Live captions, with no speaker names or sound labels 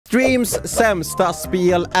Streams sämsta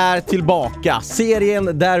spel är tillbaka.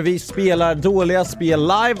 Serien där vi spelar dåliga spel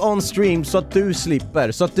live on stream så att du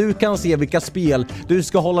slipper. Så att du kan se vilka spel du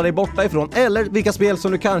ska hålla dig borta ifrån. Eller vilka spel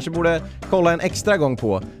som du kanske borde kolla en extra gång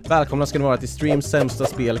på. Välkomna ska ni vara till Streams sämsta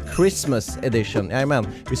spel Christmas edition. Jajamän,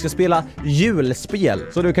 vi ska spela julspel.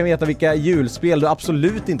 Så du kan veta vilka julspel du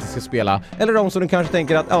absolut inte ska spela. Eller de som du kanske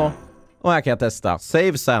tänker att, ja, och här kan jag testa.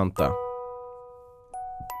 Save Santa.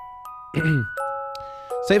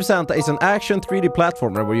 Save Santa is an action 3D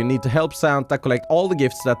platformer where you need to help Santa collect all the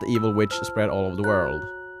gifts that the evil witch spread all over the world.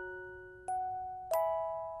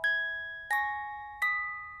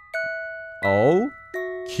 Oh,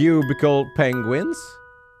 cubicle penguins.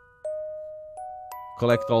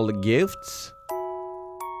 Collect all the gifts.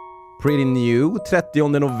 Pretty new, 30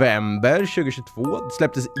 november 2022. Det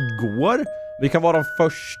släpptes igår. Vi kan vara de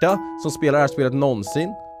första som spelar det här spelet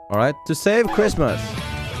någonsin. All right, to save Christmas.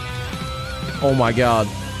 Oh my god.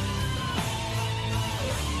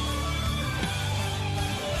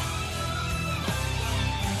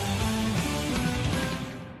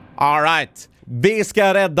 All right. Vi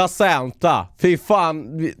ska rädda Santa. Fy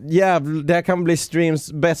fan, jävlar, det här kan bli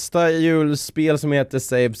streams bästa julspel som heter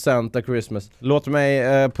Save Santa Christmas. Låt mig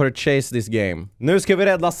purchase this game. Nu ska vi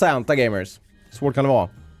rädda Santa, gamers. Svårt kan det vara.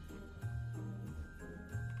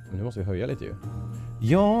 Men nu måste vi höja lite ju.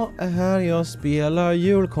 Jag är här, jag spelar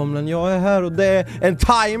julkomlen. Jag är här och det är en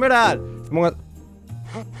timer där. För många...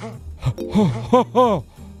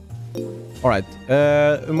 All right.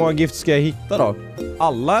 Hur många gift ska jag hitta då?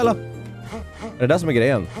 Alla eller? Är det där som är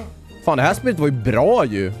grejen? Fan, det här spelet var ju bra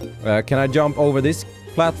ju. Can I jump over this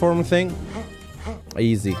platform thing?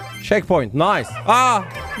 Easy. Checkpoint, nice. Ah,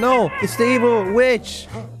 no, it's the evil witch.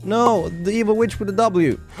 No, the evil witch with the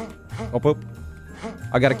W. Hop up.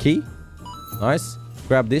 I got a key. Nice.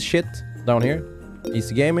 Grab this shit down here.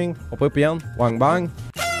 Easy gaming. Hoppa upp igen. Wang bang.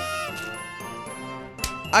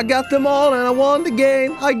 I got them all and I won the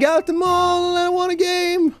game. I got them all and I won a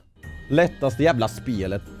game. Lättaste jävla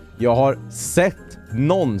spelet jag har sett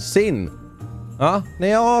någonsin. Ja, när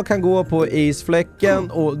jag kan gå på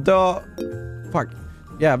isfläcken och dö. Fuck.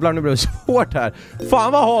 Jävlar, nu blev det svårt här.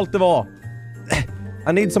 Fan vad halt det var.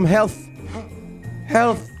 I need some health.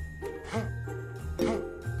 Health.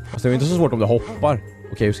 Alltså, det är inte så svårt om det hoppar.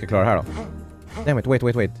 Okej, hur ska jag klara det här då? Damn it,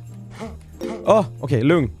 wait. Okej,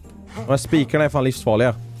 lugn. De här spikarna är fan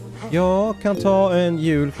livsfarliga. Jag kan ta en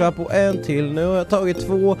julklapp och en till. Nu har jag tagit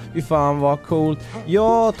 2. Fy fan vad coolt.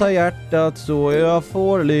 Jag tar hjärtat så jag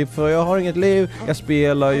får liv. För jag har inget liv. Jag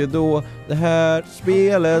spelar ju då det här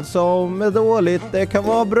spelet som är dåligt. Det kan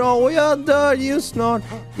vara bra och jag dör ju snart.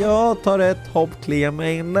 Jag tar ett hopp, kliar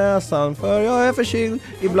mig i näsan. För jag är förkyld.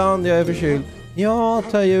 Ibland jag är förkyld.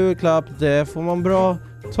 Jag tar julklapp, det får man bra.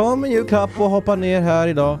 Ta min julklapp och hoppa ner här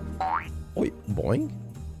idag. Oj, boing.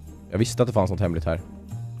 Jag visste att det fanns något hemligt här.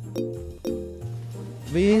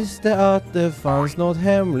 Visste att det fanns något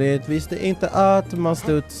hemligt. Visste inte att man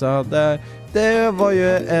studsade där. Det var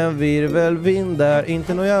ju en virvelvind där.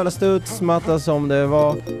 Inte någon jävla studsmatta som det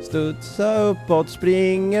var. Studsa uppåt,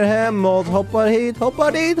 springer hemåt. Hoppar hit,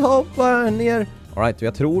 hoppar dit, hoppar ner. All right,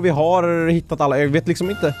 jag tror vi har hittat alla. Jag vet liksom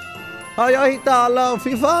inte. Ja, jag hittade alla.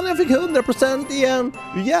 Fy fan, jag fick 100% igen.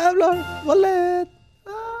 Jävlar, vad lätt.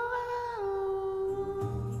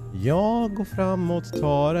 Jag går framåt,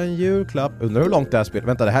 tar en julklapp. Undrar hur långt det här spelet.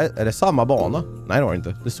 Vänta, det här, är det samma bana? Nej, det var det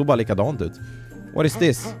inte. Det såg bara likadant ut. What is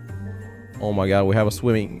this? Oh my god, we have a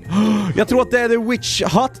swimming. Jag tror att det är the witch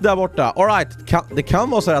hut där borta. All right, det kan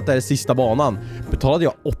vara så att det är sista banan. Betalade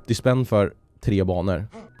jag 80 spänn för 3 banor.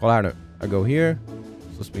 Kolla här nu. I go here.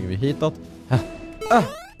 Så springer vi hitåt.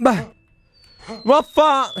 Vad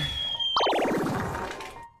fan?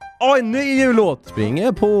 Oj, ny jullåt.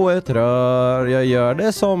 Springer på ett rör. Jag gör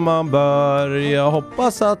det som man bör. Jag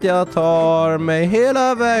hoppas att jag tar mig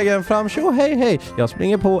hela vägen fram. Tjo, hej, hej. Jag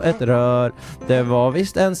springer på ett rör. Det var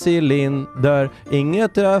visst en cylinder.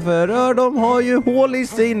 Inget rör för rör. De har ju hål i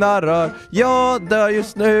sina rör. Jag dör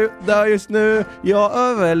just nu. Jag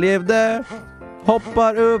överlevde.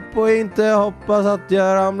 Hoppar upp och inte hoppas att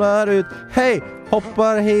jag ramlar ut. Hej,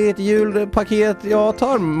 hoppar hit, julpaket. Jag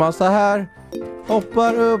tar massa här.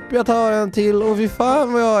 Hoppar upp, jag tar en till. Och fy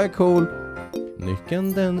fan vad jag är cool.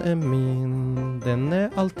 Nyckeln den är min. Den är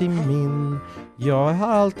alltid min. Jag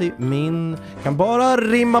har alltid min. Kan bara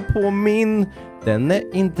rimma på min. Den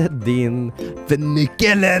är inte din. För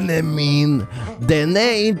nyckeln är min. Den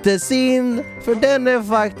är inte sin. För den är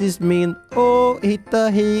faktiskt min. Och hitta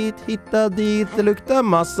hit, hitta dit. Det luktar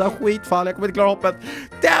massa skit. Fan, jag kommer inte klara hoppet.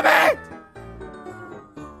 Damn it!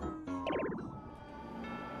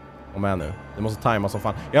 Och med nu. Det måste tajma som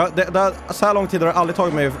fan. Ja, så här lång tid har det aldrig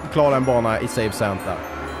tagit mig att klara en bana i Save Santa.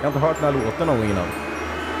 Jag har inte hört den här låten någon gång innan.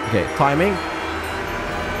 Okej, timing.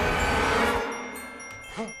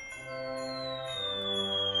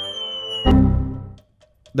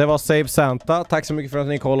 Det var Save Santa. Tack så mycket för att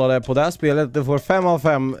ni kollade på det här spelet. Du får 5 av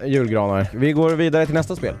 5 julgranar. Vi går vidare till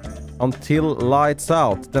nästa spel. Until Lights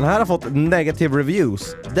Out. Den här har fått negative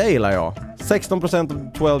reviews. Det gillar jag. 16%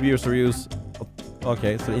 av 12 user reviews.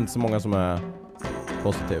 Okej, så det är inte så många som är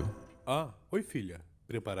positiv. Oi filha.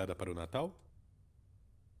 Preparada para o Natal?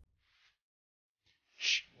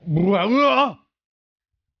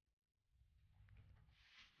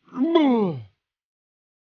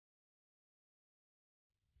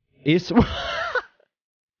 Is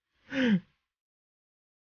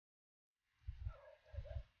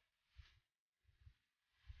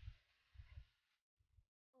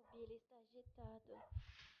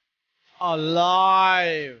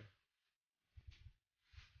alive.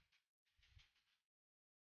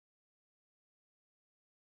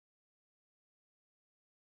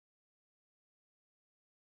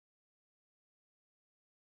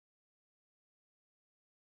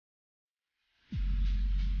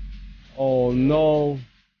 Oh no.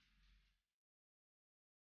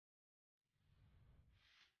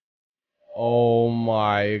 Oh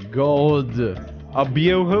my god. A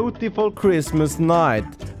beautiful Christmas night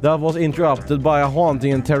that was interrupted by a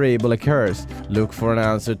haunting and terrible curse. Look for an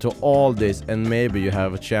answer to all this and maybe you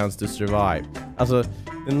have a chance to survive. Alltså,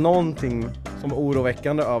 det är någonting som är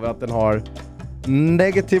oroväckande över att den har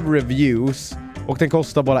negative reviews och den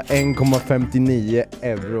kostar bara 1,59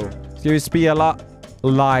 euro. Ska vi spela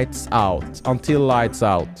Lights Out? Until Lights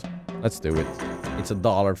Out. Let's do it. It's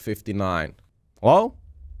 $1.59. Hello?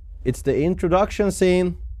 It's the introduction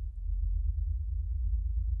scene.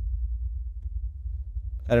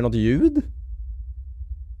 Är det något ljud?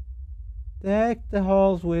 Deck the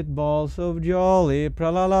halls with balls of jolly.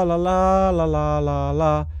 La la la la la la la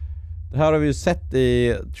la. Det här har vi ju sett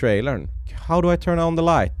i trailern. How do I turn on the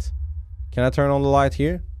light? Can I turn on the light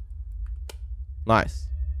here? Nice.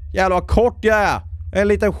 Jävlar vad kort jag är! En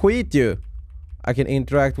liten skit ju. I can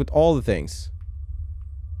interact with all the things.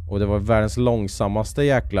 Och det var världens långsammaste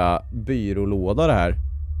jäkla byrålåda det här.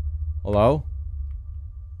 Hello?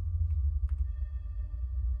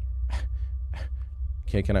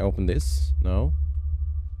 Okay, can I open this? No.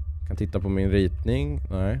 Kan titta på min ritning?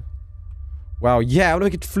 Nej. Wow, jävlar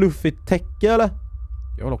vilket fluffigt täcke eller?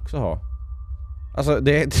 Jag vill också ha. Alltså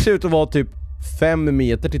det ser ut att vara typ 5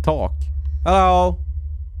 meter till tak. Hello?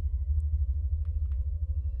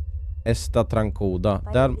 Esta trancoda.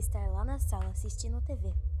 Där...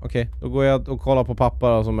 Okej, då går jag och kollar på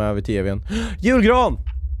pappa som är vid tvn. Julgran!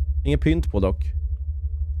 Inget pynt på dock.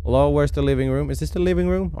 Hello, where's the living room? Is this the living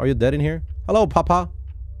room? Are you dead in here? Hello, pappa!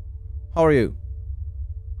 How are you?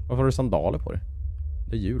 Varför har du sandaler på dig?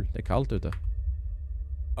 Det är jul, det är kallt ute.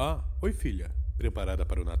 Oi filha. Preparada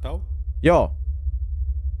para o Natal? Ja.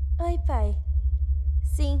 Oi, pai.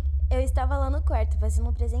 Sim, eu estava lá no quarto fazendo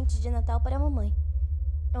um presente de Natal para a mamãe.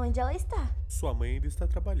 Onde ela está? Sua mãe ainda está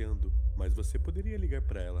trabalhando, mas você poderia ligar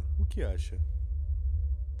para ela. O que acha?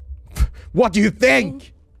 What do you think?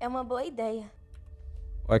 Sim, é uma boa ideia.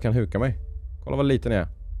 Och jag kan huka mig. Kolla vad liten jag är.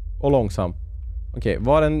 Och långsam. Okej,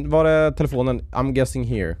 var är telefonen? I'm guessing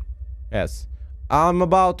here. Yes. I'm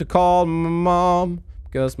about to call my mom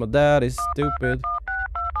because my dad is stupid.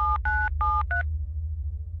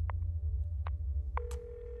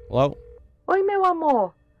 Hello? Oi, meu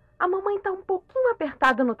amor. A mamãe tá um pouquinho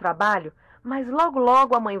apertada no trabalho, mas logo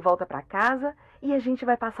logo a mãe volta pra casa e a gente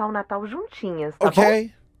vai passar o Natal juntinhas, tá bom? Eba!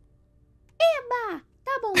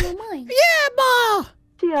 Tá bom, mamãe? Eba!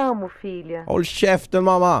 Te amo, filha. Håll käften,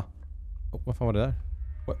 mamma! Oh, vad fan var det där?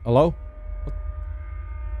 What? Hello? What?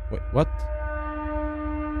 Wait, what?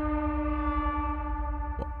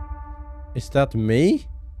 Is that me?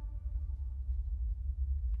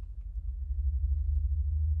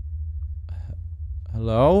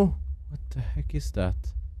 Hello? What the heck is that?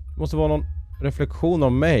 Det måste vara någon reflektion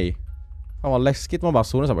av mig. Fan vad läskigt, man bara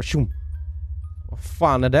såg den så här bara tjum. Vad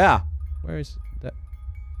fan är det? Where is that?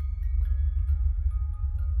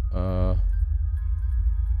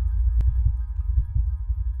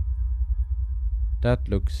 That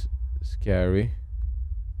looks scary.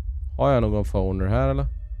 Har jag någon phoner här eller?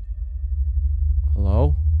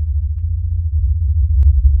 Hello?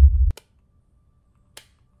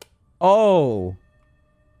 Oh!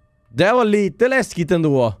 Det var lite läskigt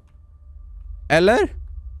ändå. Eller?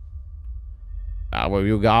 Well,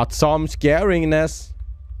 you got some scaringness.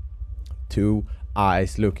 Two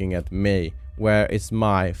eyes looking at me. Where is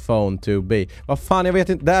my phone to be? Vad fan, jag vet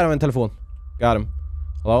inte. Där har en telefon. Got him.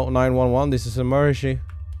 Hello, 911. This is emergency.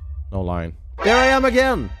 No line. There I am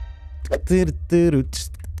again.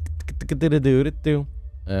 do.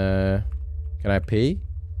 Can I pee?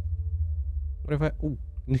 What if I... Oh,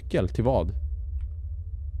 nyckel till vad?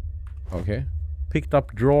 Okej. Picked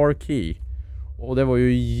up drawer key. Och det var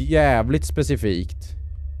ju jävligt specifikt.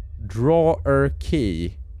 Drawer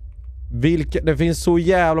key. Det finns så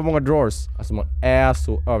jävla många drawers. Alltså man är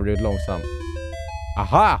så överdrivet långsam.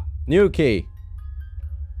 Aha! New key.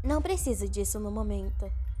 Não preciso disso no momento.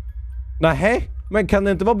 Nej, men kan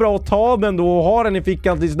det inte vara bra att ta den då och ha den i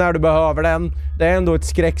fickan tills när du behöver den? Det är ändå ett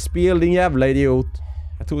skräckspel, din jävla idiot.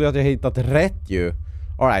 Jag trodde att jag hittat rätt ju.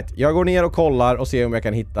 Alright, jag går ner och kollar och ser om jag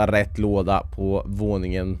kan hitta rätt låda på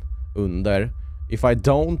våningen under. If I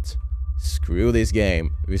don't, screw this game.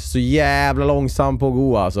 Vi är så jävla långsam på att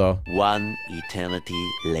gå alltså. One eternity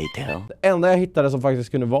later. Det enda jag hittade som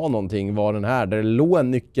faktiskt kunde vara någonting var den här. Där det låg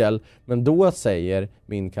en nyckel. Men då säger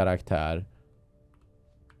min karaktär: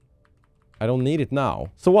 I don't need it now.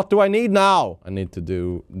 So what do I need now? I need to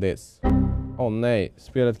do this. Nej,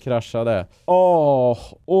 spelet kraschade.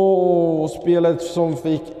 Spelet som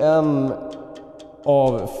fick 1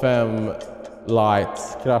 av 5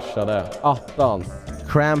 lights kraschade. Attans.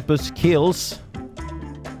 Krampus kills.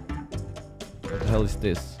 What the hell is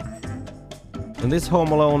this? In this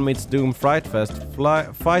Home Alone meets Doom Fright Fest,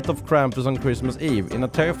 fight of Krampus on Christmas Eve in a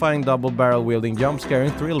terrifying double barrel wielding jump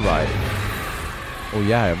scaring thrill ride. Oh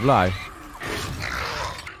jävlar.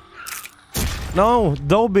 No,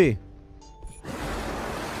 Dobby.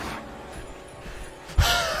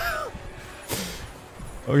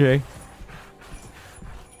 Okay.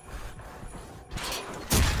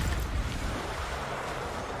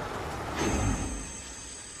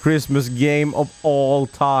 Christmas game of all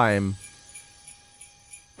time.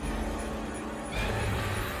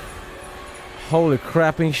 Holy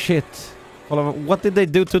crapping shit. What did they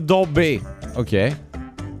do to Dobby? Okej.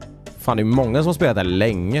 Fan, det är många som har spelat det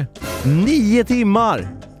länge. 9 timmar!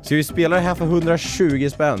 Ska vi spela det här för 120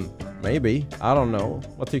 spänn? Maybe. I don't know.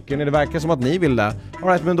 Vad tycker ni? Det verkar som att ni vill det.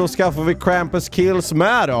 Alright, men då skaffar vi Krampus kills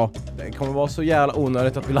med då. Det kommer vara så jävla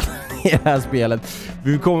onödigt att vi laddar ner det här spelet.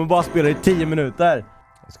 Vi kommer bara spela i 10 minuter.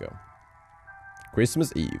 Let's go.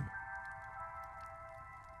 Christmas Eve.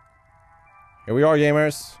 Here we are,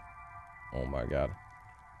 gamers. Oh my god.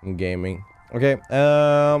 I'm gaming. Okej,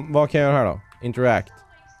 vad kan jag göra här då? Interact.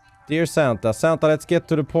 Dear Santa, let's get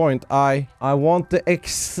to the point. I want the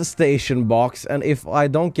X station box, and if I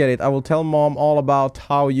don't get it, I will tell Mom all about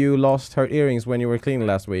how you lost her earrings when you were cleaning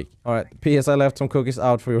last week. Alright, P.S. I left some cookies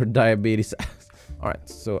out for your diabetes. Alright,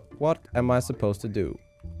 so what am I supposed to do?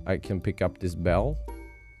 I can pick up this bell.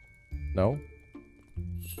 No?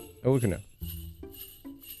 Oh, we can.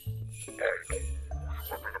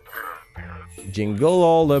 Jingle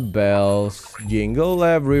all the bells, jingle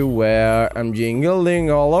everywhere. I'm jingling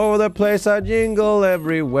all over the place, I jingle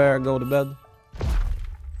everywhere. Go to bed.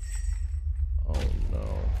 Oh no.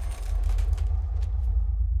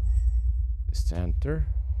 Santa?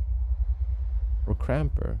 Or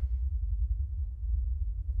Cramper?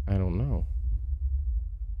 I don't know.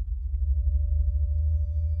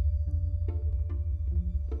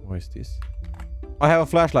 What is this? I have a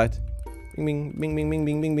flashlight. Bing bing bing bing bing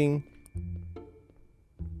bing bing bing.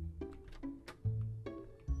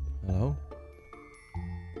 Hello?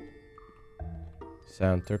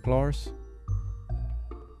 Santa Claus?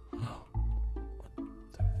 What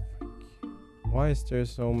the frick? Why is there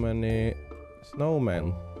so many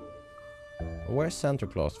snowmen? Where's Santa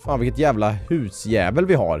Claus? Fan, vilket jävla husjävel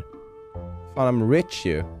vi har. Fan, I'm rich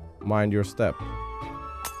you. Mind your step.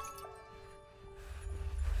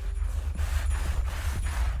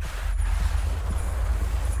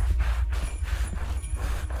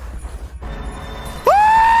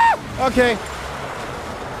 Okay.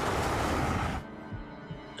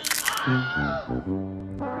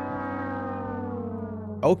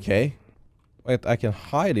 Okay. Wait, I can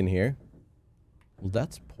hide in here. Well,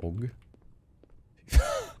 that's Pog.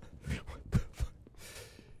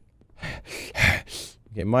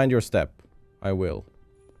 Okay, mind your step. I will.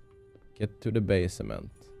 Get to the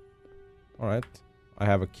basement. Alright. I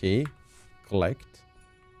have a key. Collect.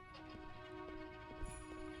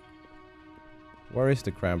 Where is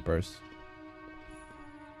the Krampers?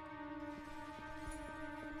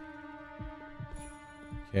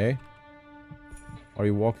 Okay. Are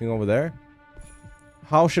you walking over there?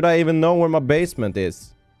 How should I even know where my basement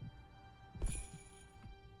is?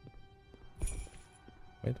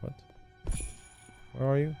 Wait, what? Where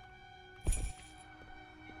are you?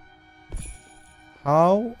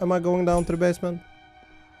 How am I going down to the basement?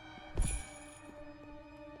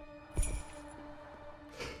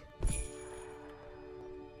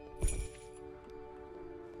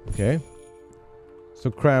 Okay.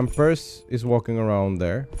 So Krampus is walking around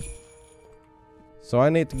there. So I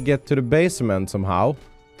need to get to the basement somehow.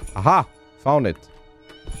 Aha! Found it.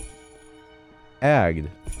 Ägd.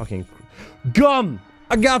 Fucking... Gun!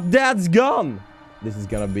 I got dad's gun! This is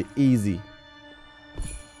gonna be easy.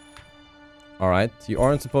 Alright, you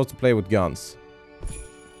aren't supposed to play with guns.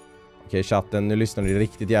 Okej, chatten, nu lyssnar ni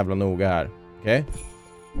riktigt jävla noga här. Okej?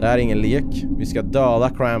 Det här är ingen lek. Vi ska döda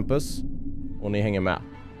Krampus. Och ni hänger med.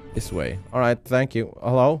 This way. Alright, thank you.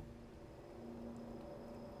 Hello?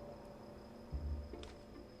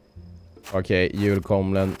 Okej,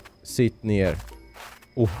 julkomlen. Sitt ner.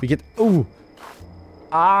 Oh, vilket... Oh!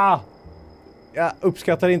 Ah! Jag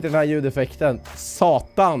uppskattar inte den här ljudeffekten.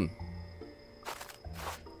 Satan!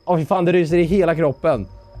 Åh, fy fan, det ryser i hela kroppen.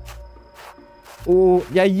 Och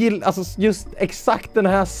jag gillar... Alltså, just exakt den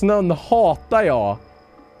här snön hatar jag.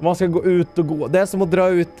 Man ska gå ut och gå. Det är som att dra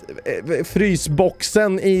ut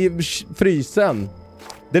frysboxen i frysen.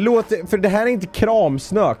 Det låter... För det här är inte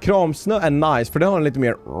kramsnö. Kramsnö är nice, för det har en lite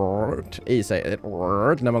mer i sig.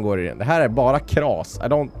 När man går i den. Det här är bara kras. I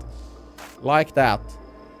don't like that.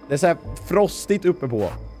 Det är så här frostigt uppe på.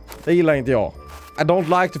 Det gillar inte jag. I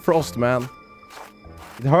don't like the frost, man.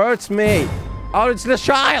 It hurts me. Oh, it's the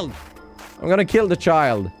child. I'm gonna kill the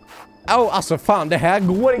child. Oh, alltså fan, det här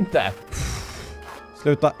går inte.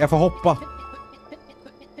 Sluta, jag får hoppa.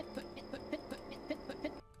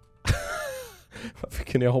 Varför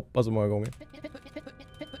kunde jag hoppa så många gånger?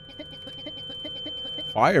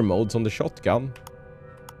 Fire modes on the shotgun.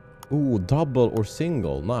 Ooh, double or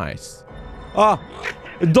single. Nice. Ah!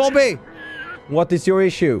 Dobby! What is your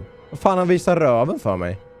issue? Vad fan, han visar röven för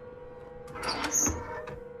mig.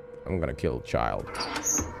 I'm gonna kill child.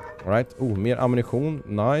 Alright. Oh, mer ammunition.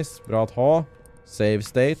 Nice. Bra att ha. Save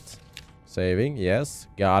state. Saving. Yes.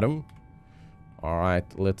 Got him. Alright.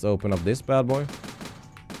 Let's open up this bad boy.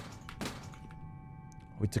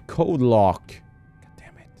 Oh, it's a code lock. God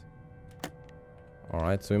damn it.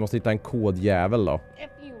 Alright. Så vi måste hitta en kodjävel då.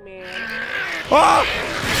 Ah!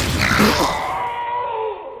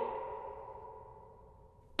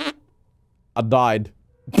 I died.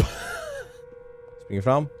 Springer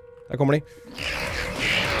fram. Där kommer ni.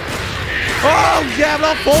 Åh,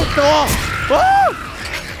 jävla folk då!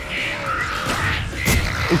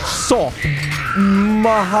 Satan!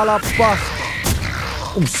 Mahalapas!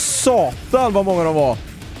 Satan vad många de var!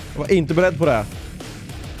 Jag var inte beredd på det.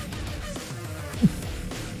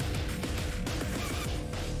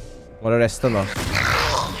 Var är resten då?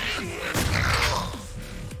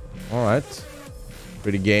 Alright.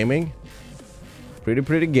 Pretty gaming.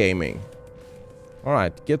 Pretty gaming.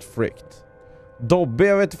 Alright, get fricked. Dobby,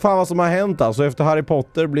 jag vet inte fan vad som har hänt alltså. Efter Harry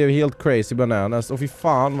Potter blev helt crazy bananas. Och fy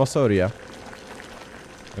fan, vad sörja. Är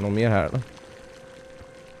det någon mer här eller?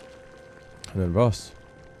 Jag är nervös.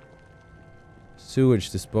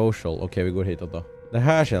 Sewage disposal. Okej, vi går hitåt då. Det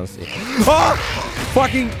här känns... Ah!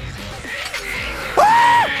 Fucking...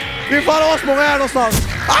 Ah! Det är fan asmånga här någonstans.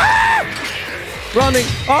 Ah! Running.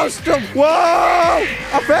 Armstrong. Wow!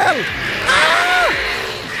 Jag fäll! Ah!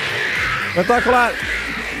 Vänta, kolla här.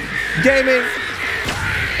 Gaming.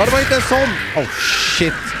 Ja, det var inte en sån. Oh,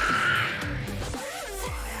 shit.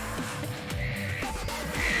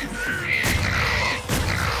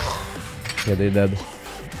 Okej, det är dead.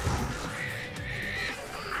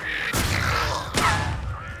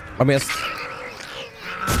 Vad mest?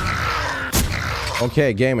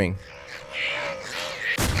 Okej, gaming.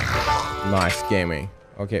 Nice gaming.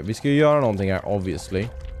 Okej, vi ska ju göra någonting här, obviously.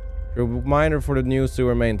 Reminder for the new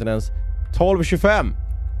sewer maintenance. 12:25.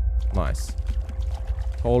 Nice.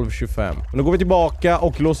 12:25. Men då går vi tillbaka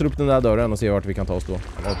och låser upp den där dörren och ser vart vi kan ta oss då.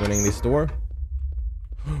 Opening this door.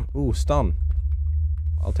 Oh, stun.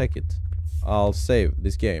 I'll take it. I'll save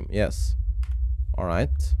this game. Yes.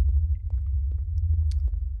 Alright.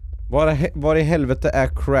 Var i helvete är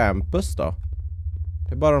Krampus då?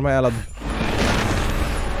 Det är bara de här jävla...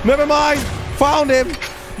 Never mind! Found him!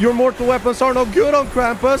 Your mortal weapons are no good on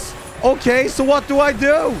Krampus! Okay, so what do I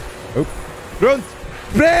do? Oh. Runt!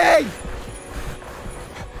 Spring!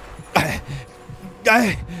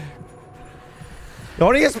 Jag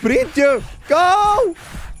har ingen sprint ju! Go!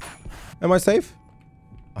 Am I safe?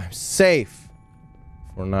 I'm safe.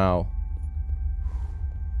 For now.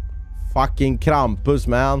 Fucking Krampus,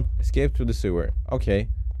 man. Escape to the sewer. Okej.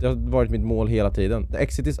 Det har varit mitt mål hela tiden. The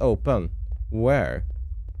exit is open. Where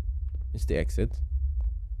is the exit?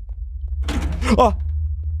 Ah!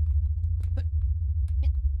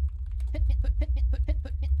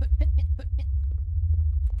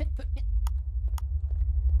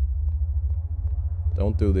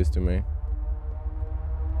 Don't do this to me.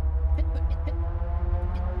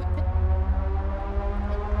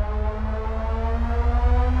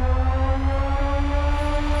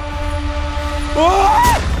 Oh!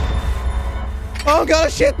 I'm gonna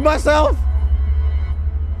shit myself!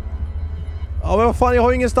 Ja men vad fan, jag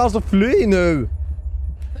har ingenstans att fly nu.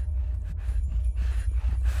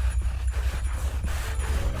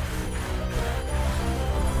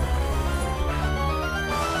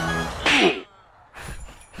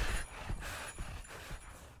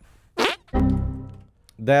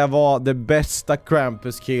 Det var det bästa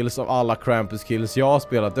Krampus kills av alla Krampus kills jag har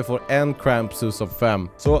spelat. Det får en Krampus av 5.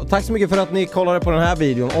 Så tack så mycket för att ni kollade på den här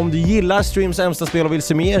videon. Om du gillar streams Sämsta Spel och vill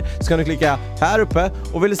se mer så kan du klicka här uppe.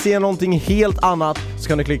 Och vill du se någonting helt annat så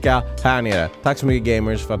kan du klicka här nere. Tack så mycket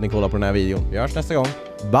gamers för att ni kollar på den här videon. Vi hörs nästa gång.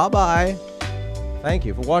 Bye bye! Thank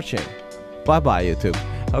you for watching. Bye bye YouTube.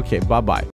 Okay, bye bye.